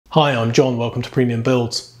Hi, I'm John, welcome to Premium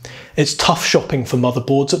Builds. It's tough shopping for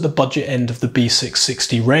motherboards at the budget end of the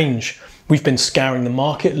B660 range. We've been scouring the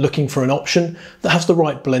market looking for an option that has the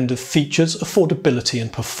right blend of features, affordability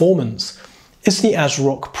and performance. Is the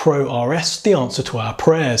ASRock Pro RS the answer to our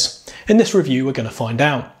prayers? In this review we're going to find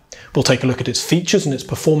out. We'll take a look at its features and its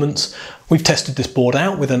performance. We've tested this board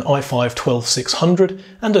out with an i5 12600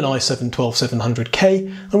 and an i7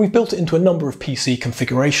 12700K, and we've built it into a number of PC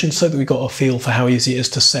configurations so that we've got a feel for how easy it is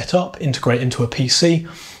to set up, integrate into a PC,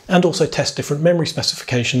 and also test different memory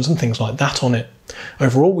specifications and things like that on it.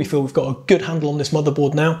 Overall, we feel we've got a good handle on this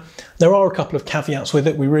motherboard now. There are a couple of caveats with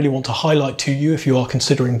it we really want to highlight to you if you are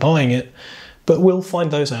considering buying it, but we'll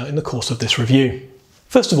find those out in the course of this review.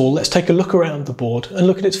 First of all, let's take a look around the board and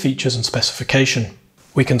look at its features and specification.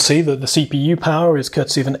 We can see that the CPU power is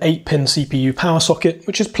courtesy of an 8-pin CPU power socket,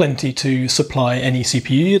 which is plenty to supply any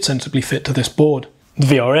CPU you'd sensibly fit to this board. The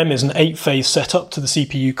VRM is an 8-phase setup to the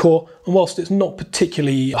CPU core, and whilst it's not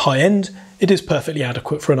particularly high-end, it is perfectly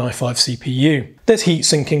adequate for an i5 CPU. There's heat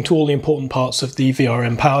sinking to all the important parts of the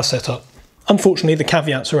VRM power setup. Unfortunately, the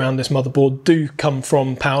caveats around this motherboard do come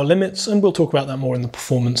from power limits, and we'll talk about that more in the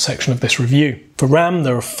performance section of this review. For RAM,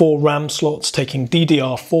 there are 4 RAM slots taking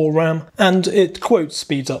DDR4 RAM, and it quotes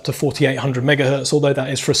speeds up to 4800 MHz, although that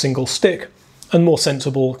is for a single stick, and more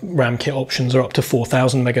sensible RAM kit options are up to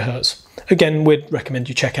 4000 MHz. Again, we'd recommend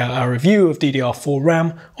you check out our review of DDR4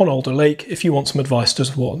 RAM on Alder Lake if you want some advice as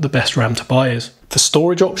to what the best RAM to buy is. For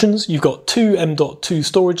storage options, you've got 2 M.2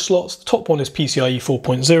 storage slots. The top one is PCIe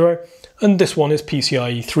 4.0, and this one is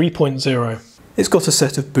PCIe 3.0. It's got a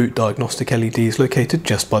set of boot diagnostic LEDs located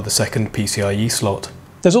just by the second PCIe slot.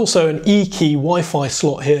 There's also an E-key Wi-Fi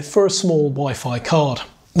slot here for a small Wi-Fi card.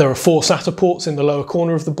 There are 4 SATA ports in the lower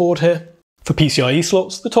corner of the board here. For PCIe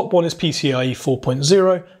slots, the top one is PCIe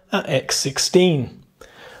 4.0 at X16.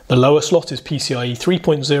 The lower slot is PCIe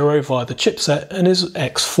 3.0 via the chipset and is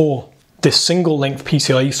X4. This single length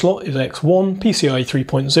PCIe slot is X1, PCIe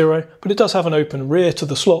 3.0, but it does have an open rear to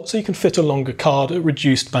the slot so you can fit a longer card at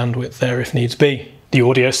reduced bandwidth there if needs be. The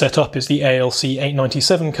audio setup is the ALC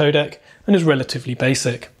 897 codec and is relatively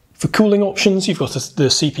basic. For cooling options, you've got the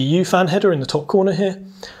CPU fan header in the top corner here.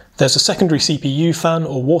 There's a secondary CPU fan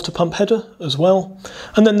or water pump header as well,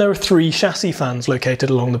 and then there are 3 chassis fans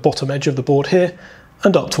located along the bottom edge of the board here,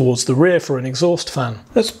 and up towards the rear for an exhaust fan.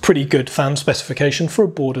 That's pretty good fan specification for a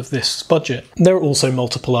board of this budget. There are also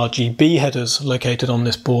multiple RGB headers located on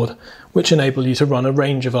this board, which enable you to run a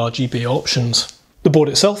range of RGB options. The board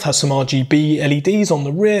itself has some RGB LEDs on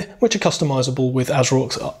the rear, which are customizable with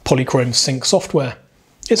ASRock's Polychrome Sync software.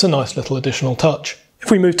 It's a nice little additional touch. If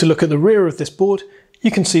we move to look at the rear of this board, you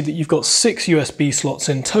can see that you've got 6 USB slots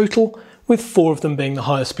in total, with 4 of them being the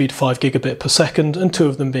higher speed 5 gigabit per second and 2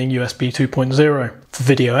 of them being USB 2.0. For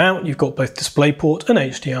video out, you've got both DisplayPort and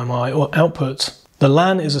HDMI outputs. The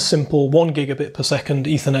LAN is a simple 1 gigabit per second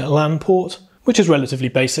Ethernet LAN port, which is relatively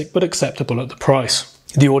basic but acceptable at the price.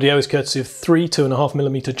 The audio is courtesy of 3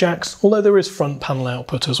 2.5mm jacks, although there is front panel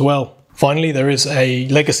output as well. Finally, there is a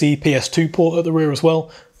legacy PS2 port at the rear as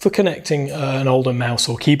well for connecting an older mouse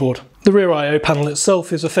or keyboard. The rear I/O panel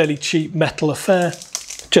itself is a fairly cheap metal affair,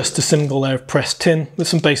 just a single layer of pressed tin with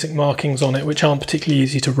some basic markings on it which aren't particularly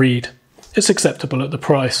easy to read. It's acceptable at the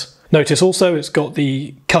price. Notice also it's got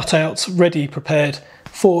the cutouts ready prepared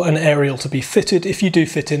for an aerial to be fitted if you do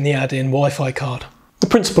fit in the add-in Wi-Fi card. The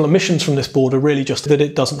principal omissions from this board are really just that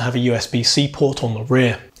it doesn't have a USB-C port on the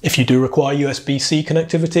rear. If you do require USB-C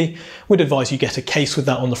connectivity, we'd advise you get a case with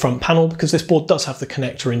that on the front panel because this board does have the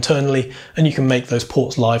connector internally and you can make those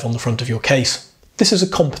ports live on the front of your case. This is a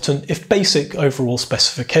competent, if basic, overall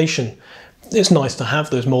specification. It's nice to have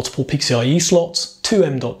those multiple PCIe slots, 2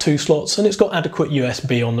 M.2 slots, and it's got adequate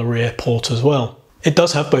USB on the rear port as well. It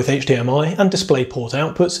does have both HDMI and DisplayPort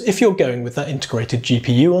outputs if you're going with that integrated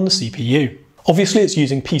GPU on the CPU. Obviously it's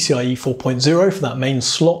using PCIe 4.0 for that main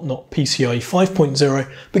slot, not PCIe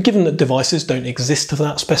 5.0, but given that devices don't exist to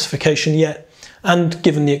that specification yet, and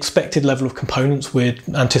given the expected level of components we'd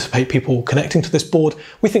anticipate people connecting to this board,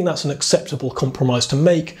 we think that's an acceptable compromise to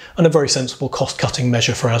make and a very sensible cost-cutting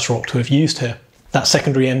measure for ASRock to have used here. That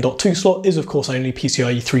secondary M.2 slot is of course only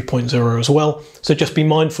PCIe 3.0 as well, so just be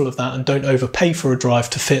mindful of that and don't overpay for a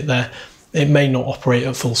drive to fit there. It may not operate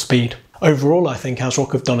at full speed. Overall, I think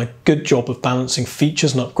ASRock have done a good job of balancing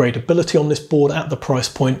features and upgradability on this board at the price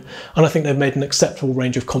point, and I think they've made an acceptable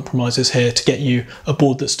range of compromises here to get you a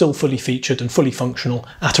board that's still fully featured and fully functional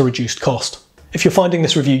at a reduced cost. If you're finding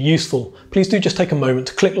this review useful, please do just take a moment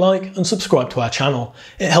to click like and subscribe to our channel.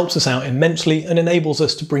 It helps us out immensely and enables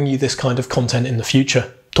us to bring you this kind of content in the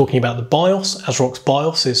future. Talk Talking about the BIOS, ASRock's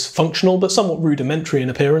BIOS is functional but somewhat rudimentary in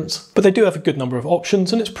appearance, but they do have a good number of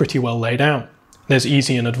options and it's pretty well laid out. There's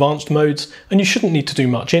easy and advanced modes, and you shouldn't need to do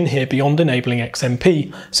much in here beyond enabling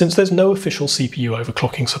XMP, since there's no official CPU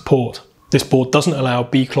overclocking support. This board doesn't allow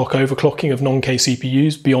B-clock overclocking of non-K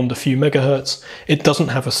CPUs beyond a few megahertz, it doesn't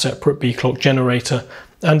have a separate B-clock generator,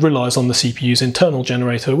 and relies on the CPU's internal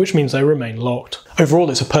generator, which means they remain locked.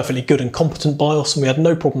 Overall, it's a perfectly good and competent BIOS, and we had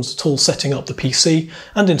no problems at all setting up the PC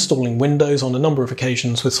and installing Windows on a number of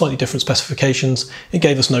occasions with slightly different specifications. It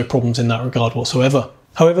gave us no problems in that regard whatsoever.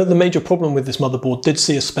 However, the major problem with this motherboard did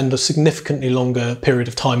see us spend a significantly longer period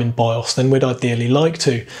of time in BIOS than we'd ideally like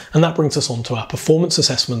to, and that brings us on to our performance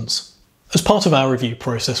assessments. As part of our review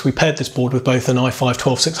process, we paired this board with both an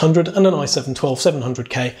i5-12600 and an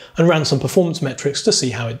i7-12700K and ran some performance metrics to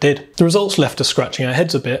see how it did. The results left us scratching our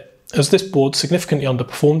heads a bit, as this board significantly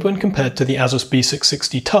underperformed when compared to the ASRock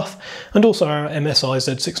B660 Tough and also our MSI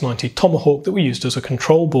Z690 Tomahawk that we used as a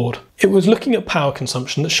control board. It was looking at power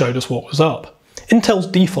consumption that showed us what was up. Intel's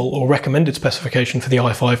default or recommended specification for the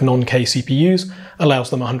i5 non-K CPUs allows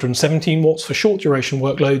them 117 watts for short duration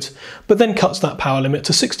workloads, but then cuts that power limit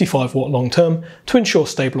to 65 watt long term to ensure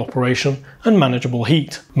stable operation and manageable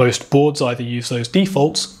heat. Most boards either use those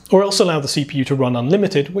defaults or else allow the CPU to run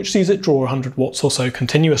unlimited, which sees it draw 100 watts or so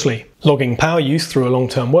continuously. Logging power use through a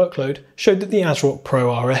long-term workload showed that the ASRock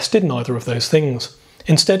Pro RS did neither of those things,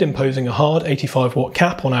 instead imposing a hard 85 watt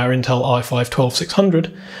cap on our Intel i5-12600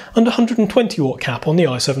 and a 120 watt cap on the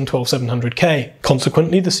i7-12700K.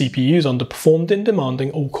 Consequently, the CPUs underperformed in demanding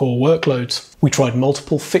all-core workloads. We tried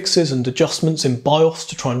multiple fixes and adjustments in BIOS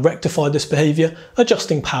to try and rectify this behaviour,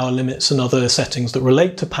 adjusting power limits and other settings that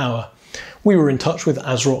relate to power. We were in touch with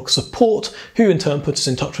ASRock support, who in turn put us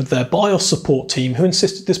in touch with their BIOS support team, who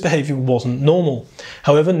insisted this behaviour wasn't normal.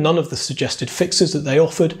 However, none of the suggested fixes that they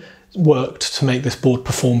offered worked to make this board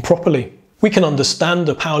perform properly. We can understand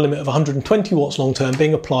a power limit of 120 watts long term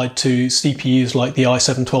being applied to CPUs like the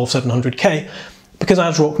i7-12700K, because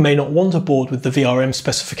ASRock may not want a board with the VRM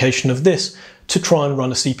specification of this to try and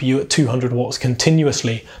run a CPU at 200 watts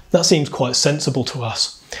continuously. That seems quite sensible to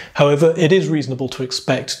us. However, it is reasonable to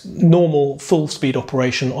expect normal full speed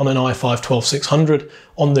operation on an i5-12600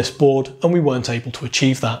 on this board, and we weren't able to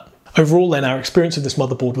achieve that. Overall then, our experience of this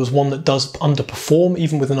motherboard was one that does underperform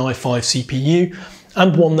even with an i5 CPU,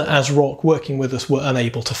 and one that ASRock working with us were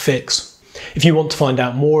unable to fix. If you want to find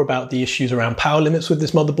out more about the issues around power limits with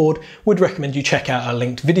this motherboard, we'd recommend you check out our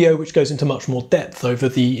linked video, which goes into much more depth over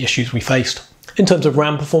the issues we faced. In terms of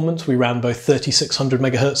RAM performance, we ran both 3600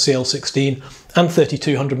 MHz CL16 and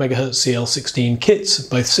 3200 MHz CL16 kits,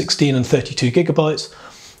 both 16 and 32 GB.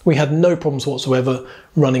 We had no problems whatsoever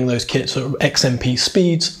running those kits at XMP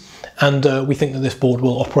speeds, and we think that this board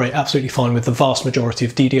will operate absolutely fine with the vast majority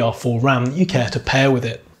of DDR4 RAM that you care to pair with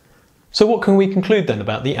it. So what can we conclude then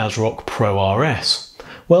about the ASRock Pro RS?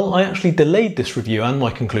 Well, I actually delayed this review and my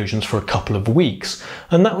conclusions for a couple of weeks,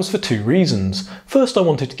 and that was for two reasons. First, I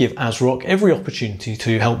wanted to give ASRock every opportunity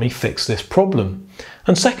to help me fix this problem.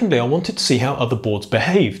 And secondly, I wanted to see how other boards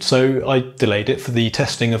behaved, so I delayed it for the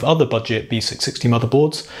testing of other budget B660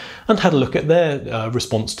 motherboards and had a look at their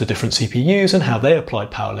response to different CPUs and how they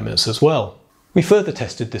applied power limits as well. We further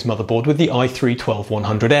tested this motherboard with the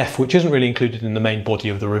i3-12100F, which isn't really included in the main body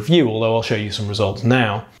of the review, although I'll show you some results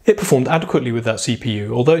now. It performed adequately with that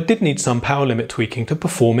CPU, although it did need some power limit tweaking to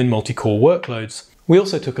perform in multi-core workloads. We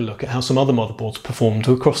also took a look at how some other motherboards performed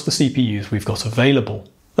across the CPUs we've got available.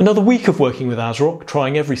 Another week of working with ASRock,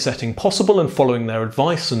 trying every setting possible and following their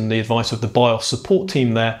advice and the advice of the BIOS support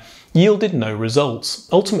team there, yielded no results.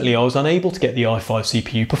 Ultimately, I was unable to get the i5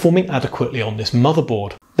 CPU performing adequately on this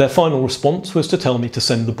motherboard. Their final response was to tell me to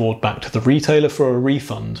send the board back to the retailer for a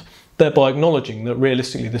refund, thereby acknowledging that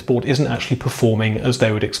realistically this board isn't actually performing as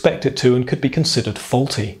they would expect it to and could be considered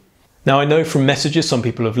faulty. Now, I know from messages some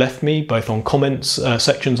people have left me, both on comments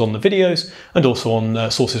sections on the videos and also on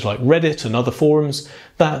sources like Reddit and other forums,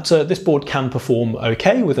 that this board can perform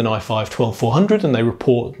okay with an i5-12400 and they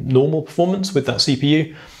report normal performance with that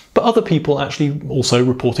CPU. But other people actually also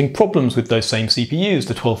reporting problems with those same CPUs,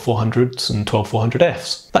 the 12400s and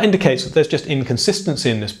 12400Fs. That indicates that there's just inconsistency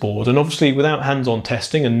in this board, and obviously without hands-on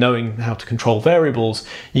testing and knowing how to control variables,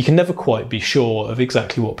 you can never quite be sure of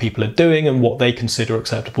exactly what people are doing and what they consider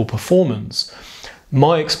acceptable performance.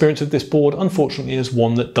 My experience of this board, unfortunately, is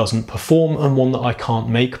one that doesn't perform and one that I can't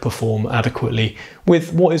make perform adequately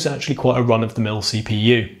with what is actually quite a run-of-the-mill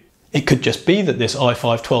CPU. It could just be that this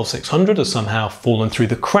i5-12600 has somehow fallen through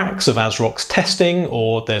the cracks of ASRock's testing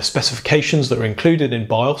or their specifications that are included in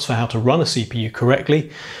BIOS for how to run a CPU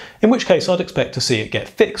correctly, in which case I'd expect to see it get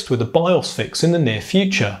fixed with a BIOS fix in the near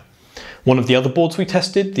future. One of the other boards we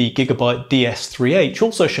tested, the Gigabyte DS3H,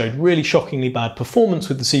 also showed really shockingly bad performance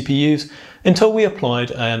with the CPUs until we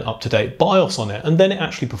applied an up-to-date BIOS on it, and then it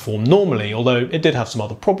actually performed normally, although it did have some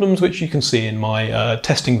other problems which you can see in my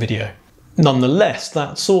testing video. Nonetheless,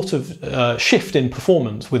 that sort of shift in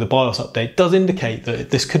performance with a BIOS update does indicate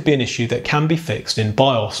that this could be an issue that can be fixed in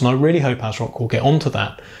BIOS, and I really hope ASRock will get onto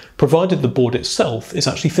that, provided the board itself is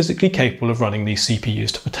actually physically capable of running these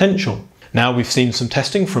CPUs to potential. Now, we've seen some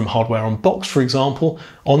testing from Hardware Unboxed, for example,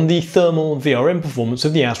 on the thermal and VRM performance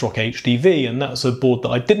of the ASRock HDV, and that's a board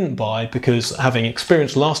that I didn't buy because, having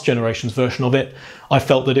experienced last generation's version of it, I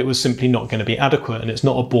felt that it was simply not going to be adequate, and it's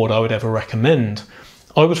not a board I would ever recommend.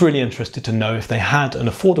 I was really interested to know if they had an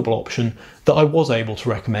affordable option that I was able to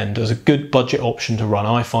recommend as a good budget option to run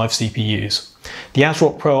i5 CPUs. The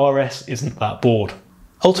ASRock Pro RS isn't that board.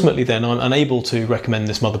 Ultimately then, I'm unable to recommend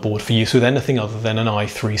this motherboard for use with anything other than an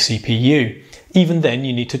i3 CPU. Even then,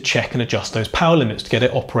 you need to check and adjust those power limits to get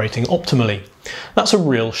it operating optimally. That's a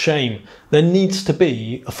real shame. There needs to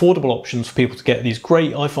be affordable options for people to get these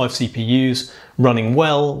great i5 CPUs running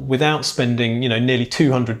well without spending, nearly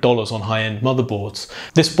 $200 on high-end motherboards.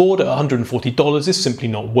 This board at $140 is simply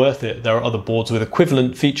not worth it. There are other boards with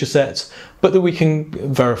equivalent feature sets, but that we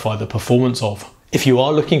can verify the performance of. If you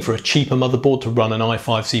are looking for a cheaper motherboard to run an i5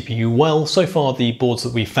 CPU well, so far the boards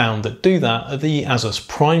that we've found that do that are the Asus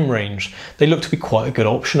Prime range. They look to be quite a good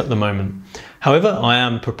option at the moment. However, I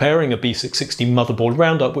am preparing a B660 motherboard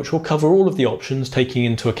roundup which will cover all of the options, taking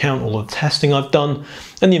into account all of the testing I've done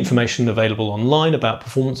and the information available online about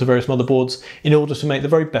performance of various motherboards in order to make the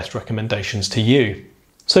very best recommendations to you.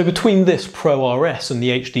 So between this Pro RS and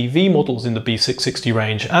the HDV models in the B660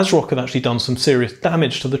 range, ASRock have actually done some serious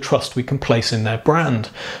damage to the trust we can place in their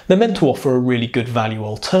brand. They're meant to offer a really good value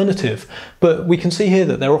alternative, but we can see here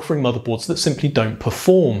that they're offering motherboards that simply don't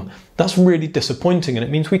perform. That's really disappointing, and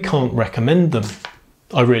it means we can't recommend them.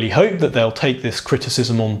 I really hope that they'll take this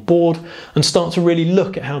criticism on board and start to really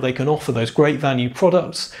look at how they can offer those great value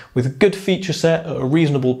products with a good feature set at a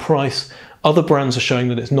reasonable price. Other brands are showing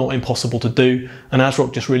that it's not impossible to do, and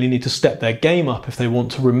ASRock just really need to step their game up if they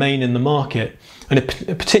want to remain in the market. And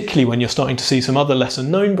particularly when you're starting to see some other lesser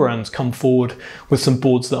known brands come forward with some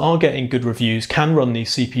boards that are getting good reviews, can run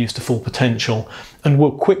these CPUs to full potential, and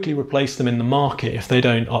will quickly replace them in the market if they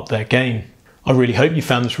don't up their game. I really hope you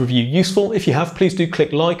found this review useful. If you have, please do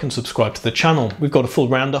click like and subscribe to the channel. We've got a full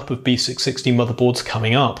roundup of B660 motherboards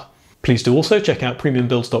coming up. Please do also check out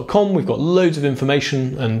premiumbuilds.com. We've got loads of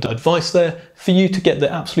information and advice there for you to get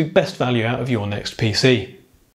the absolute best value out of your next PC.